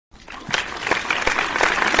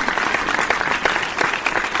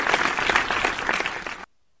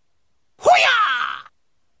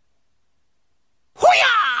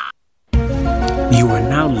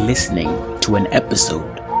listening to an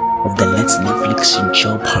episode of the Let's Netflix and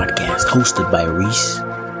Chill podcast hosted by Reese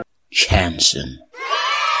Chanson.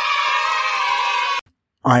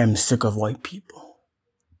 I am sick of white people.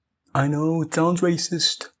 I know it sounds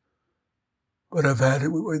racist, but I've had it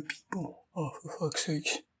with white people. Oh, for fuck's sake.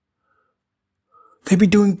 They be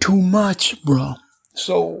doing too much, bro.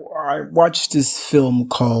 So I watched this film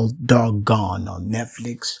called Doggone on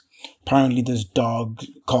Netflix. Apparently this dog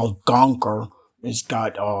called Gonker has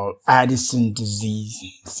got Addison disease,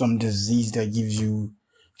 some disease that gives you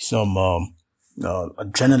some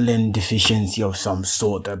adrenaline deficiency of some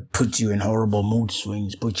sort that puts you in horrible mood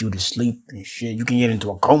swings, puts you to sleep and shit. You can get into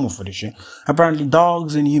a coma for this shit. Apparently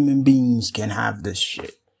dogs and human beings can have this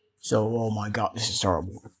shit. So, oh my god, this is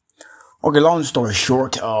horrible. Okay, long story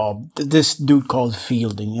short, this dude called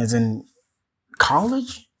Fielding is in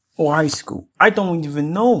college or high school. I don't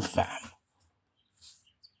even know, fam.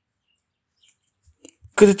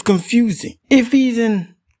 Because it's confusing. If he's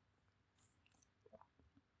in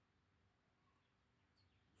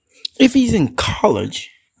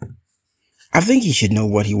college, I think he should know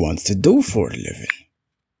what he wants to do for a living.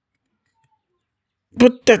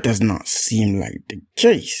 But that does not seem like the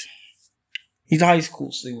case. He's a high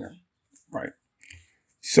school senior. Right.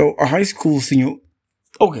 So a high school senior.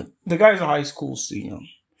 Okay, the guy's a high school senior.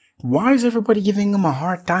 Why is everybody giving him a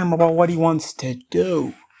hard time about what he wants to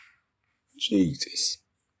do? Jesus.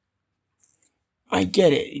 I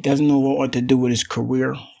get it. He doesn't know what to do with his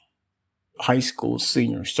career. High school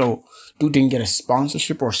senior. So dude didn't get a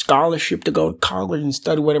sponsorship or scholarship to go to college and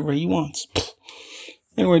study whatever he wants.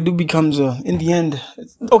 Anyway, dude becomes in the end.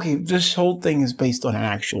 Okay, this whole thing is based on an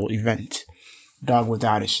actual event. Dog with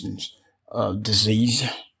Addison's disease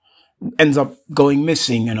ends up going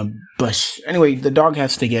missing in a bush. Anyway, the dog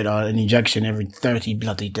has to get an injection every 30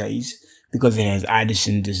 bloody days because it has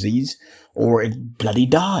Addison disease, or it bloody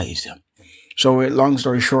dies. So, long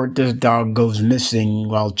story short, this dog goes missing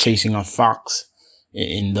while chasing a fox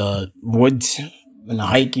in the woods, in a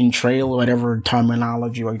hiking trail, whatever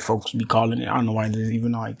terminology white folks be calling it. I don't know why there's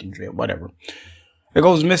even a hiking trail, whatever. It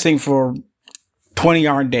goes missing for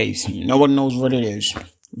 20-odd days. No one knows what it is.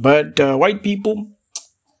 But white people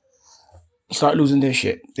start losing their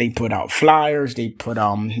shit. They put out flyers. They put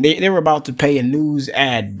they were about to pay a news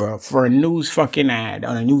ad, bro, for a news fucking ad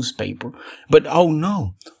on a newspaper. But oh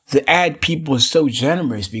no, the ad people are so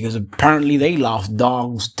generous because apparently they lost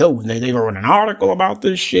dogs too. They wrote an article about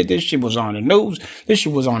this shit. This shit was on the news. This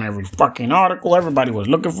shit was on every fucking article. Everybody was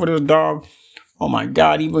looking for this dog. Oh my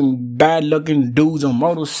god, even bad-looking dudes on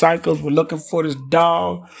motorcycles were looking for this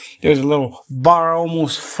dog. There's a little bar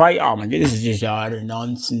almost fight. Oh my god, this is just utter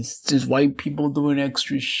nonsense. Just white people doing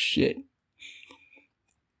extra shit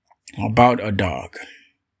about a dog.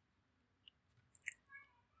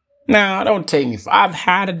 Now, don't take me for I've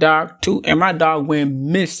had a dog too, and my dog went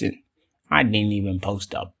missing. I didn't even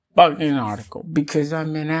post a fucking article because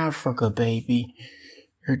I'm in Africa, baby.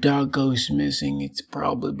 Your dog goes missing, it's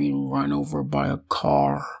probably being run over by a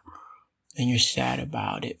car, and you're sad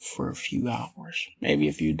about it for a few hours, maybe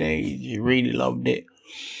a few days. You really loved it.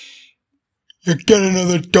 You get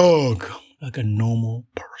another dog, like a normal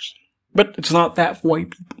person. But it's not that for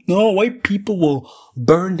white people. No, white people will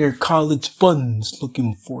burn their college funds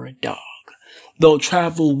looking for a dog. They'll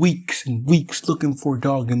travel weeks and weeks looking for a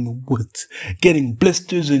dog in the woods, getting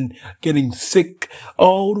blisters and getting sick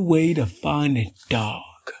all the way to find a dog.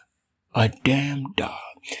 A damn dog.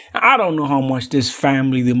 I don't know how much this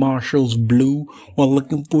family, the Marshalls, blew while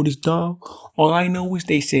looking for this dog. All I know is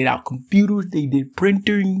they set out computers, they did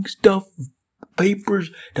printing stuff,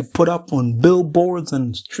 papers to put up on billboards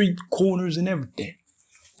and street corners and everything.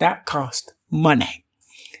 That cost money.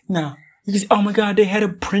 Now, you can say, oh my god, they had a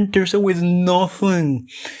printer, so it's nothing.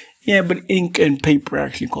 Yeah, but ink and paper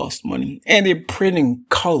actually cost money. And they're printing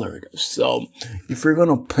colored. So if you're going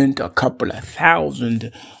to print a couple of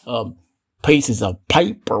thousand pieces of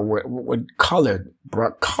paper with colored,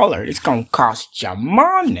 it's going to cost you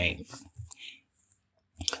money.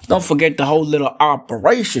 Don't forget the whole little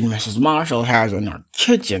operation Mrs. Marshall has in her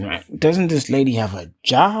kitchen, man. Doesn't this lady have a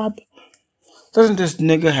job? Doesn't this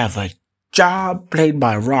nigga have a job played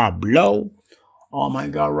by Rob Lowe? Oh my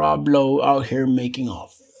god, Rob Lowe out here making a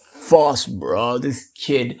fuss, bro. This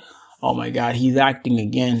kid, oh my god, he's acting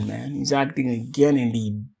again, man. He's acting again in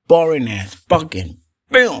the boring ass fucking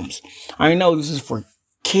films. I know this is for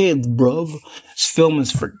kids, bruv. This film is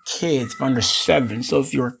for kids under 7. So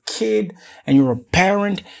if you're a kid and you're a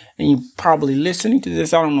parent and you're probably listening to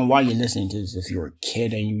this, I don't know why you're listening to this if you're a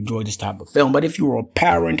kid and you enjoy this type of film. But if you're a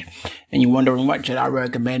parent and you're wondering what should I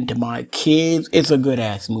recommend to my kids, it's a good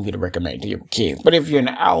ass movie to recommend to your kids. But if you're an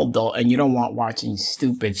adult and you don't want watching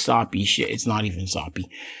stupid, soppy shit, it's not even soppy.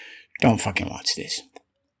 Don't fucking watch this.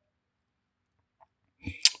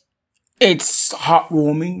 It's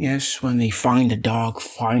heartwarming, yes, when they find the dog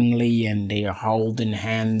finally and they are holding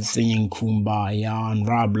hands, singing Kumbaya, and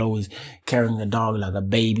Rob Lowe is carrying the dog like a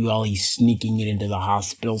baby while he's sneaking it into the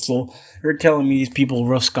hospital. So you're telling me these people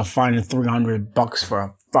risk a fine of $300 for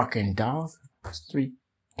a fucking dog? That's $3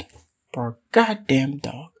 for a goddamn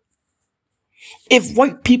dog. If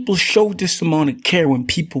white people showed this amount of care when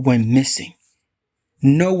people went missing,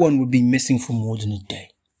 no one would be missing for more than a day.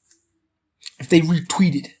 If they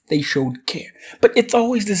retweeted, they showed care. But it's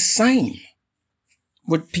always the same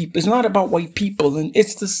with people. It's not about white people, and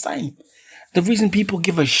it's the same. The reason people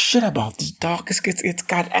give a shit about this dog is because it's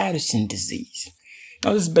got Addison disease.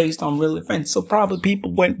 Now, this is based on real events, so probably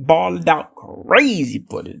people went balled out crazy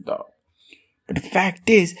for this dog. But the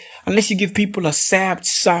fact is, unless you give people a sad,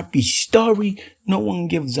 soppy story, no one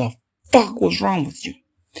gives a fuck what's wrong with you.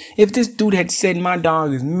 If this dude had said my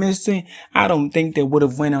dog is missing, I don't think they would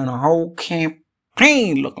have went on a whole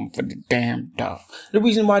campaign looking for the damn dog. The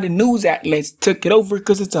reason why the news outlets took it over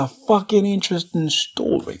because it's a fucking interesting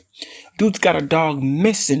story. Dude's got a dog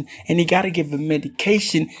missing and he gotta give him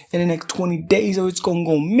medication in the next 20 days or it's gonna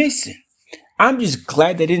go missing. I'm just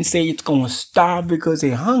glad they didn't say it's gonna starve because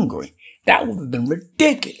they're hungry. That would have been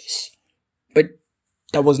ridiculous. But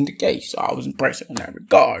that wasn't the case, so I was impressed in that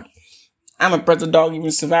regard. I'm impressed the dog even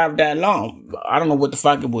survived that long. I don't know what the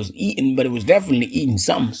fuck it was eating, but it was definitely eating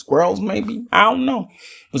something. Squirrels, maybe? I don't know.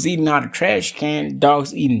 It was eating out of trash can.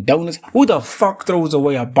 Dogs eating donuts. Who the fuck throws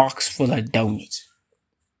away a box full of donuts?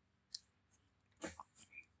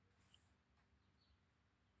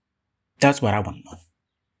 That's what I want to know.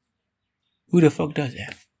 Who the fuck does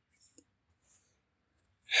that?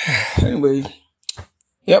 Anyway,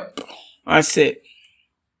 yep. That's it.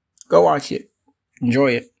 Go watch it.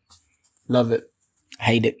 Enjoy it. Love it.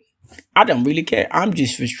 Hate it. I don't really care. I'm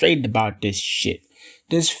just frustrated about this shit.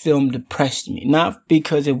 This film depressed me. Not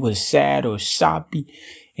because it was sad or soppy.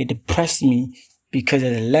 It depressed me because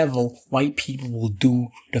of the level white people will do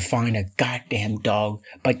to find a goddamn dog,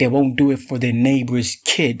 but they won't do it for their neighbor's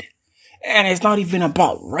kid. And it's not even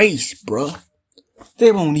about race, bruh.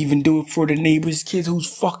 They won't even do it for the neighbor's kids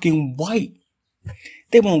who's fucking white.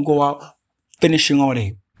 They won't go out finishing all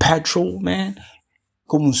their petrol, man.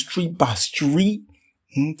 Going street by street,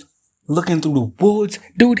 looking through the woods.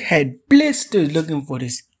 Dude had blisters looking for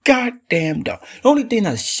this goddamn dog. The only thing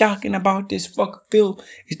that's shocking about this fucking film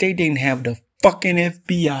is they didn't have the fucking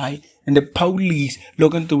FBI and the police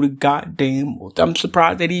looking through the goddamn woods. I'm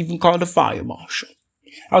surprised they didn't even call the fire marshal.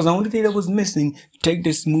 That was the only thing that was missing to take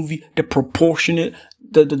this movie the proportionate,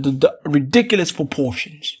 the ridiculous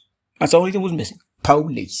proportions. That's the only thing that was missing.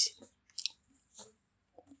 Police.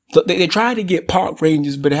 So they tried to get park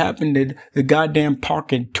rangers, but it happened that the goddamn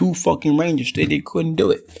park had 2 fucking rangers. They couldn't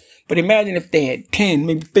do it. But imagine if they had 10,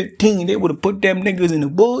 maybe 15, they would have put them niggas in the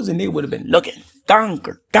woods and they would have been looking.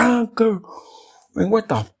 Gonker. I mean, what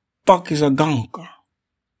the fuck is a gonker?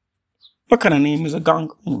 What kind of name is a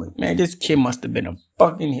gonker? Anyway, man, this kid must have been a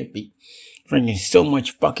fucking hippie. Drinking so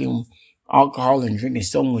much fucking alcohol and drinking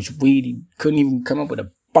so much weed, he couldn't even come up with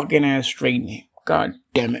a fucking ass straight name. God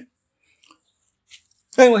damn it.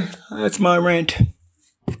 Anyway, that's my rant.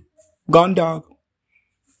 Gone dog.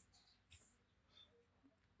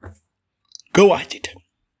 Go watch it.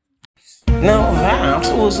 Now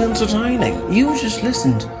that was entertaining. You just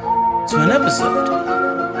listened to an episode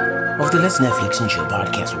of the Let's Netflix and Chill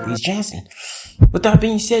podcast with Reese Jansen. With that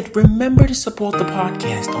being said, remember to support the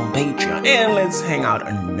podcast on Patreon and let's hang out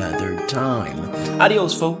another time.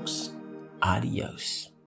 Adios, folks. Adios.